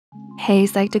Hey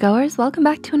Psych2Goers, welcome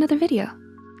back to another video.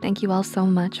 Thank you all so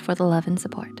much for the love and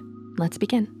support. Let's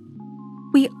begin.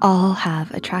 We all have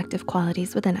attractive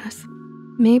qualities within us.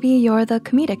 Maybe you're the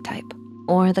comedic type,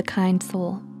 or the kind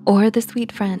soul, or the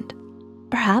sweet friend.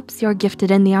 Perhaps you're gifted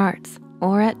in the arts,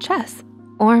 or at chess,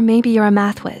 or maybe you're a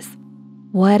math whiz.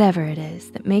 Whatever it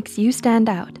is that makes you stand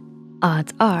out,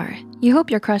 odds are you hope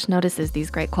your crush notices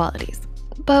these great qualities.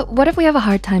 But what if we have a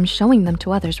hard time showing them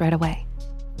to others right away?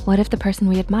 What if the person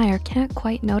we admire can't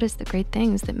quite notice the great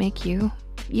things that make you,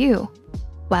 you?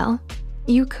 Well,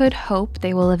 you could hope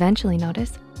they will eventually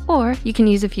notice, or you can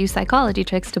use a few psychology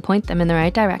tricks to point them in the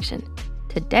right direction.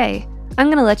 Today, I'm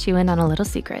gonna let you in on a little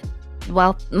secret.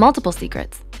 Well, multiple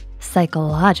secrets,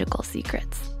 psychological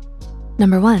secrets.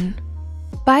 Number 1,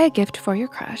 buy a gift for your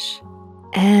crush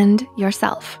and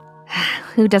yourself.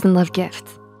 Who doesn't love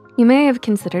gifts? You may have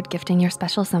considered gifting your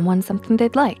special someone something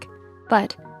they'd like,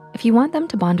 but if you want them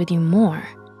to bond with you more,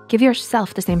 give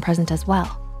yourself the same present as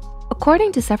well.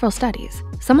 According to several studies,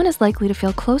 someone is likely to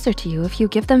feel closer to you if you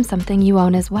give them something you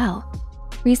own as well.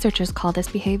 Researchers call this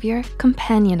behavior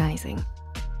companionizing.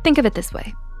 Think of it this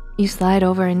way. You slide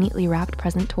over a neatly wrapped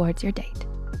present towards your date.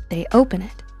 They open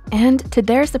it, and to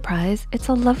their surprise, it's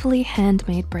a lovely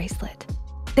handmade bracelet.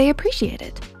 They appreciate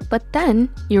it, but then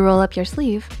you roll up your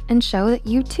sleeve and show that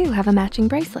you too have a matching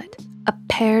bracelet, a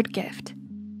paired gift.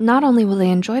 Not only will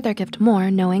they enjoy their gift more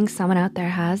knowing someone out there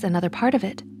has another part of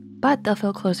it, but they'll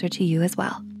feel closer to you as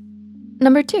well.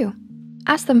 Number 2,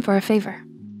 ask them for a favor.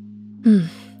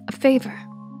 A favor.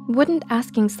 Wouldn't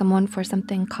asking someone for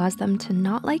something cause them to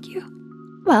not like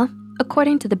you? Well,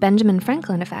 according to the Benjamin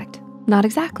Franklin effect, not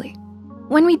exactly.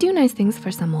 When we do nice things for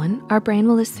someone, our brain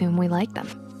will assume we like them.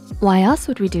 Why else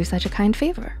would we do such a kind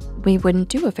favor? We wouldn't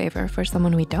do a favor for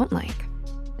someone we don't like.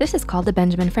 This is called the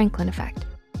Benjamin Franklin effect,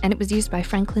 and it was used by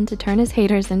Franklin to turn his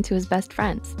haters into his best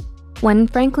friends. When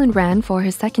Franklin ran for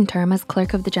his second term as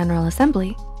clerk of the General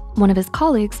Assembly, one of his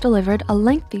colleagues delivered a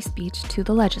lengthy speech to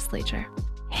the legislature,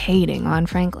 hating on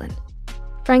Franklin.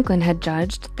 Franklin had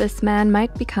judged this man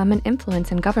might become an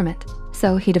influence in government,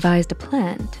 so he devised a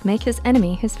plan to make his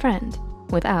enemy his friend,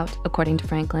 without, according to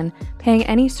Franklin, paying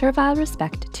any servile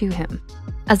respect to him.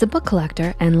 As a book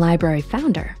collector and library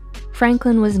founder,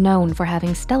 Franklin was known for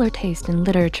having stellar taste in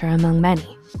literature among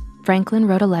many. Franklin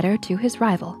wrote a letter to his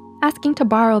rival, asking to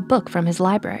borrow a book from his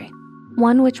library,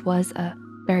 one which was a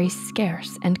very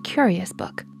scarce and curious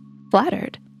book.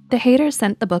 Flattered, the hater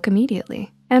sent the book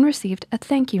immediately and received a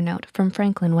thank you note from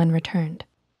Franklin when returned.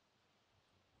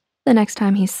 The next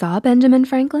time he saw Benjamin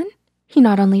Franklin, he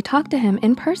not only talked to him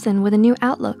in person with a new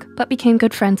outlook, but became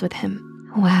good friends with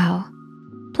him. Wow.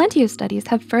 Plenty of studies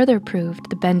have further proved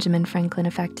the Benjamin Franklin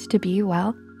effect to be,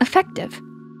 well, effective.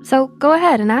 So go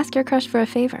ahead and ask your crush for a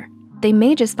favor. They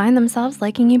may just find themselves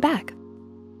liking you back.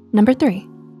 Number 3,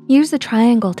 use the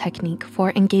triangle technique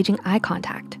for engaging eye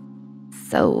contact.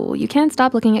 So you can't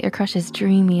stop looking at your crush's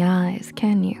dreamy eyes,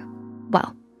 can you?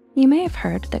 Well, you may have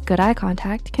heard that good eye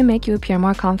contact can make you appear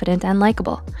more confident and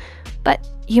likable, but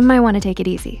you might wanna take it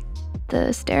easy.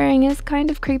 The staring is kind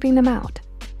of creeping them out.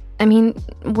 I mean,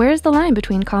 where's the line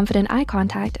between confident eye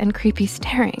contact and creepy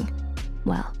staring?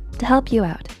 Well, to help you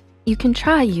out, you can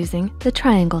try using the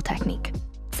triangle technique.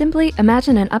 Simply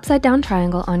imagine an upside down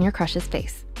triangle on your crush's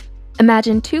face.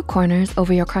 Imagine 2 corners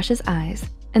over your crush's eyes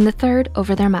and the third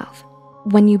over their mouth.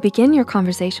 When you begin your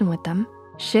conversation with them,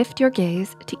 shift your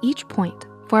gaze to each point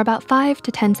for about 5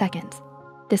 to 10 seconds.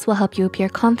 This will help you appear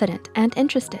confident and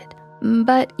interested,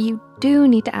 but you do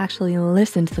need to actually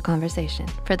listen to the conversation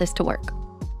for this to work.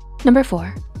 Number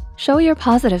 4, show your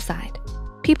positive side.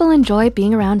 People enjoy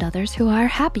being around others who are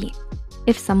happy.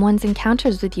 If someone's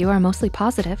encounters with you are mostly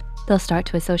positive, they'll start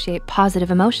to associate positive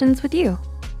emotions with you.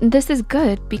 This is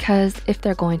good because if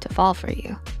they're going to fall for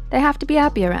you, they have to be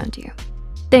happy around you.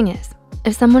 Thing is,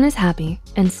 if someone is happy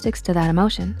and sticks to that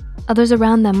emotion, others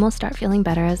around them will start feeling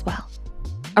better as well.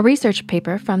 A research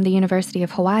paper from the University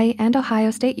of Hawaii and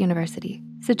Ohio State University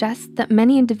suggests that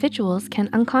many individuals can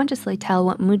unconsciously tell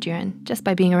what mood you're in just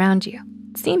by being around you.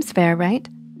 Seems fair, right?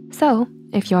 So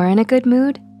if you're in a good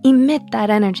mood, emit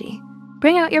that energy.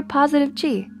 Bring out your positive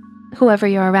chi. Whoever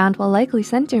you're around will likely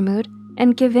sense your mood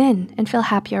and give in and feel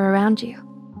happier around you.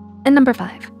 And number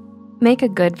 5, make a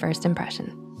good first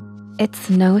impression. It's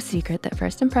no secret that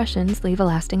first impressions leave a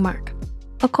lasting mark.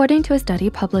 According to a study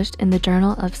published in the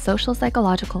Journal of Social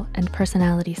Psychological and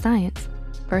Personality Science,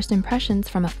 first impressions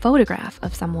from a photograph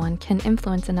of someone can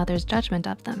influence another's judgment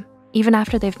of them, even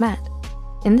after they've met.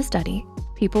 In the study,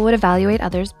 people would evaluate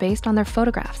others based on their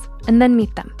photographs and then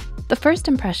meet them. The first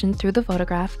impression through the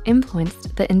photograph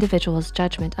influenced the individual's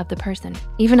judgment of the person,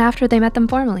 even after they met them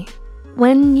formally.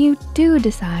 When you do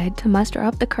decide to muster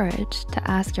up the courage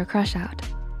to ask your crush out,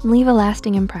 leave a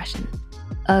lasting impression,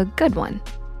 a good one.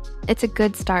 It's a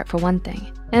good start for one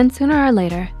thing, and sooner or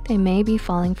later, they may be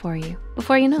falling for you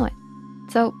before you know it.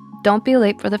 So don't be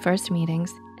late for the first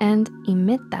meetings and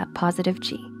emit that positive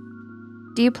chi.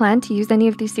 Do you plan to use any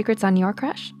of these secrets on your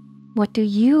crush? What do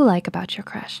you like about your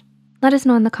crush? Let us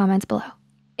know in the comments below.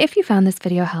 If you found this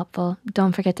video helpful,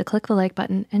 don't forget to click the like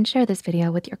button and share this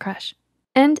video with your crush.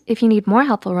 And if you need more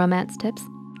helpful romance tips,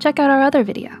 check out our other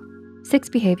video, 6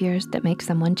 behaviors that make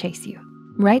someone chase you,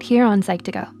 right here on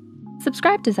Psych2Go.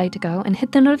 Subscribe to Psych2Go and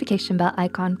hit the notification bell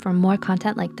icon for more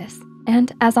content like this.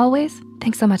 And as always,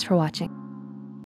 thanks so much for watching.